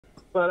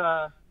But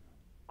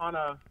on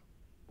a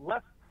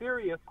less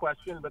serious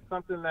question, but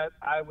something that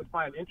I would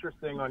find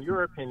interesting on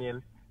your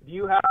opinion, do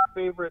you have a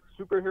favorite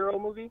superhero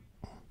movie?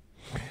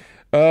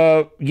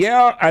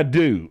 Yeah, I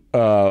do.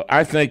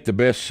 I think the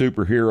best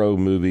superhero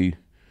movie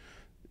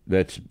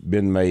that's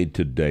been made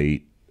to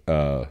date,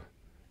 and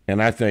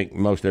I think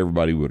most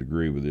everybody would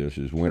agree with this,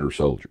 is Winter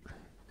Soldier.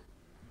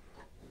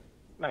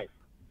 Nice.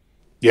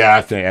 Yeah,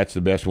 I think that's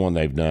the best one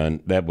they've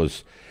done.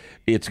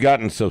 It's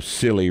gotten so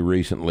silly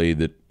recently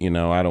that I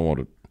don't want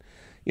to,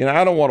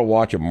 I don't want to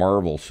watch a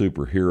Marvel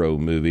superhero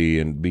movie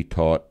and be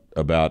taught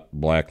about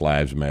Black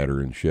Lives Matter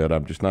and shit.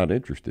 I'm just not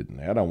interested in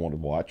that. I want to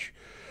watch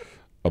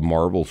a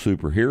Marvel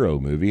superhero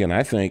movie, and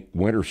I think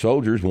Winter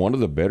Soldier is one of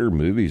the better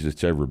movies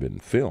that's ever been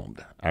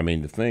filmed. I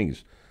mean, the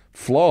thing's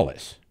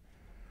flawless.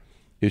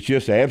 It's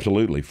just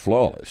absolutely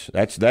flawless.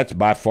 That's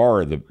by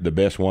far the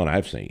best one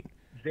I've seen.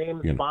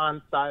 James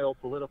Bond style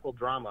political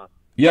drama.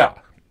 Yeah,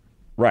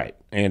 right.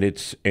 And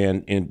it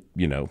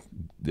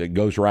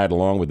goes right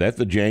along with that.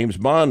 The James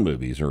Bond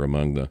movies are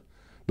among the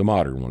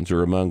modern ones,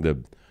 are among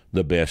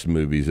the best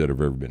movies that have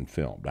ever been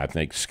filmed. I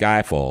think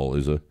Skyfall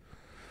is a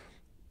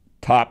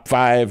top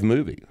 5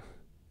 movie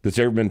that's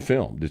ever been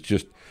filmed. It's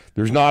just,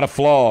 there's not a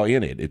flaw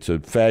in it. It's a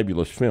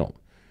fabulous film.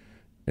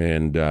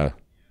 And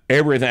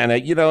everything,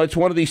 it's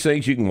one of these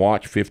things you can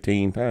watch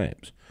 15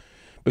 times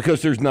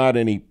because there's not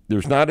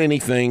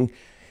anything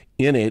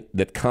in it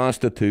that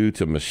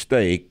constitutes a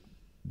mistake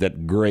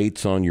that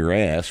grates on your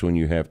ass when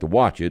you have to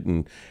watch it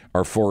and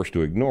are forced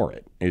to ignore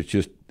it. It's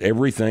just,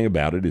 everything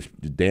about it is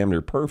damn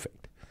near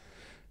perfect.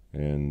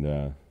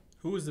 And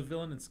who was the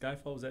villain in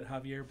Skyfall? Was that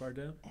Javier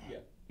Bardem?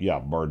 Yeah,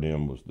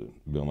 Bardem was the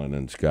villain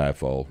in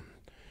Skyfall.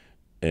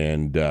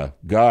 And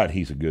God,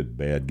 he's a good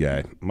bad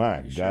guy.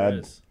 My God.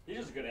 Is.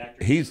 He's a good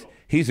actor.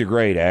 He's a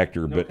great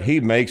actor, but he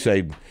makes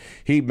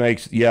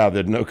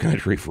the No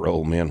Country for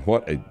Old Men.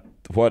 What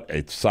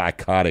a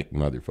psychotic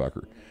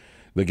motherfucker.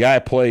 The guy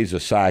plays a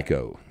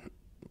psycho.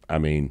 I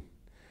mean,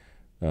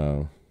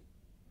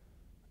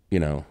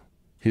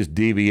 his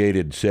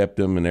deviated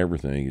septum and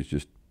everything is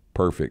just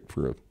perfect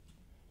for a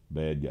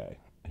bad guy.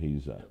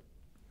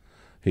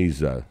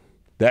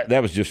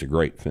 That was just a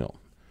great film.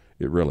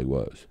 It really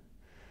was.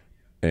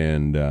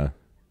 And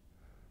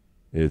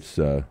it's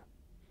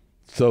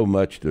so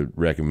much to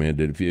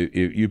recommend it. If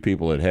you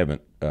people that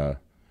haven't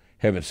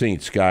seen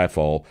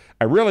Skyfall,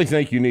 I really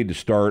think you need to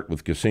start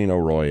with Casino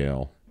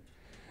Royale.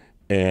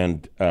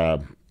 And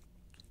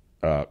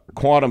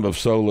Quantum of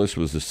Solace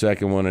was the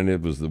second one, and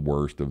it was the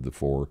worst of the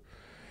 4.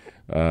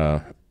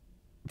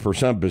 For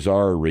some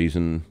bizarre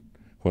reason,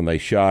 when they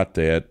shot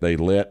that, they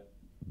let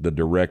the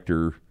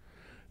director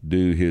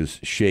do his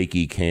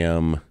shaky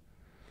cam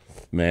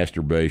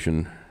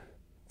masturbation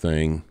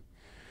thing,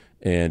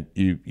 and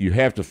you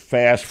have to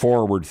fast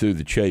forward through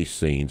the chase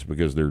scenes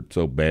because they're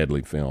so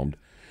badly filmed.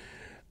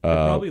 They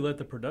probably let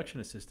the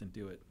production assistant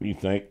do it. You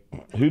think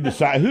who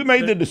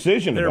made the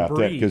decision about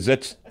Brie. that? Because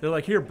they're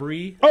like, here,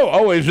 Bree.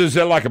 Is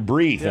that like a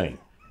Brie thing?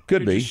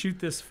 Could be. Shoot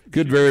this.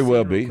 Could very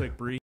well be. Quick,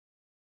 Bree.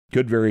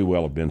 Could very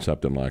well have been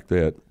something like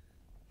that.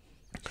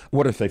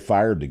 What if they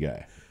fired the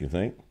guy? You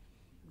think?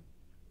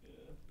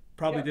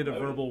 Probably did a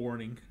verbal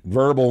warning.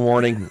 Verbal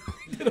warning.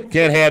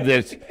 Can't have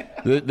this.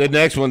 The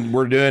next one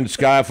we're doing,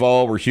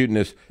 Skyfall, we're shooting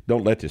this.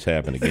 Don't let this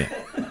happen again.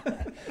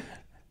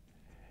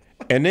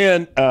 And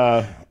then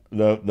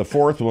the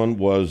fourth one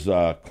was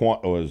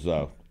Skyfall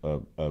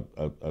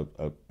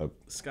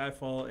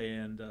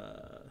and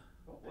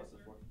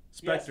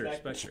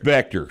Spectre.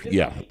 Spectre,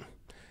 yeah.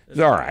 It's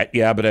all right,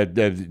 yeah, but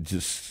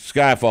just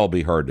Skyfall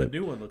be hard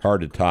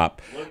to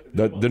top.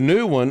 The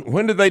new one.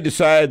 When did they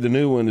decide the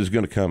new one is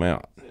going to come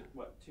out?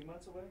 What, 2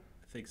 months away?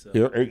 I think so.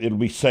 It'll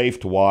be safe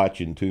to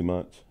watch in 2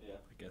 months. Yeah,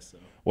 I guess so.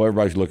 Well,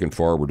 everybody's looking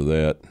forward to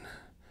that.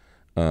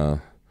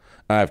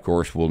 I, of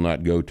course, will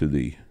not go to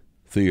the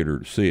theater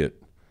to see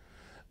it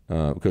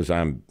because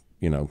I'm,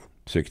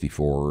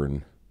 64,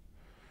 and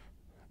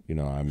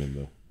I'm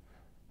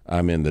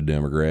in the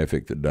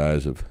demographic that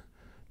dies of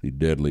the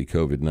deadly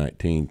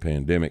COVID-19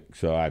 pandemic.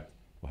 So I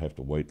will have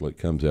to wait till it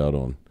comes out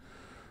on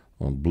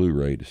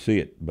Blu-ray to see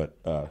it. But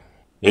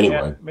anyway,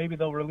 Yeah, maybe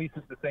they'll release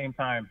it at the same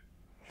time.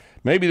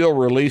 Maybe they'll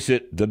release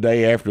it the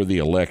day after the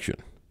election.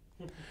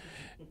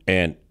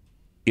 And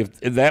if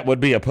that would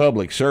be a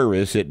public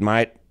service, it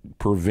might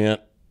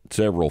prevent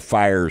several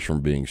fires from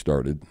being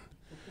started,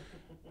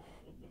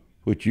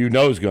 which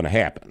is going to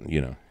happen,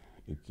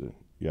 It's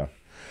yeah.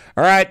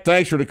 All right,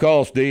 thanks for the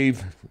call,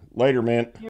 Steve. Later, man.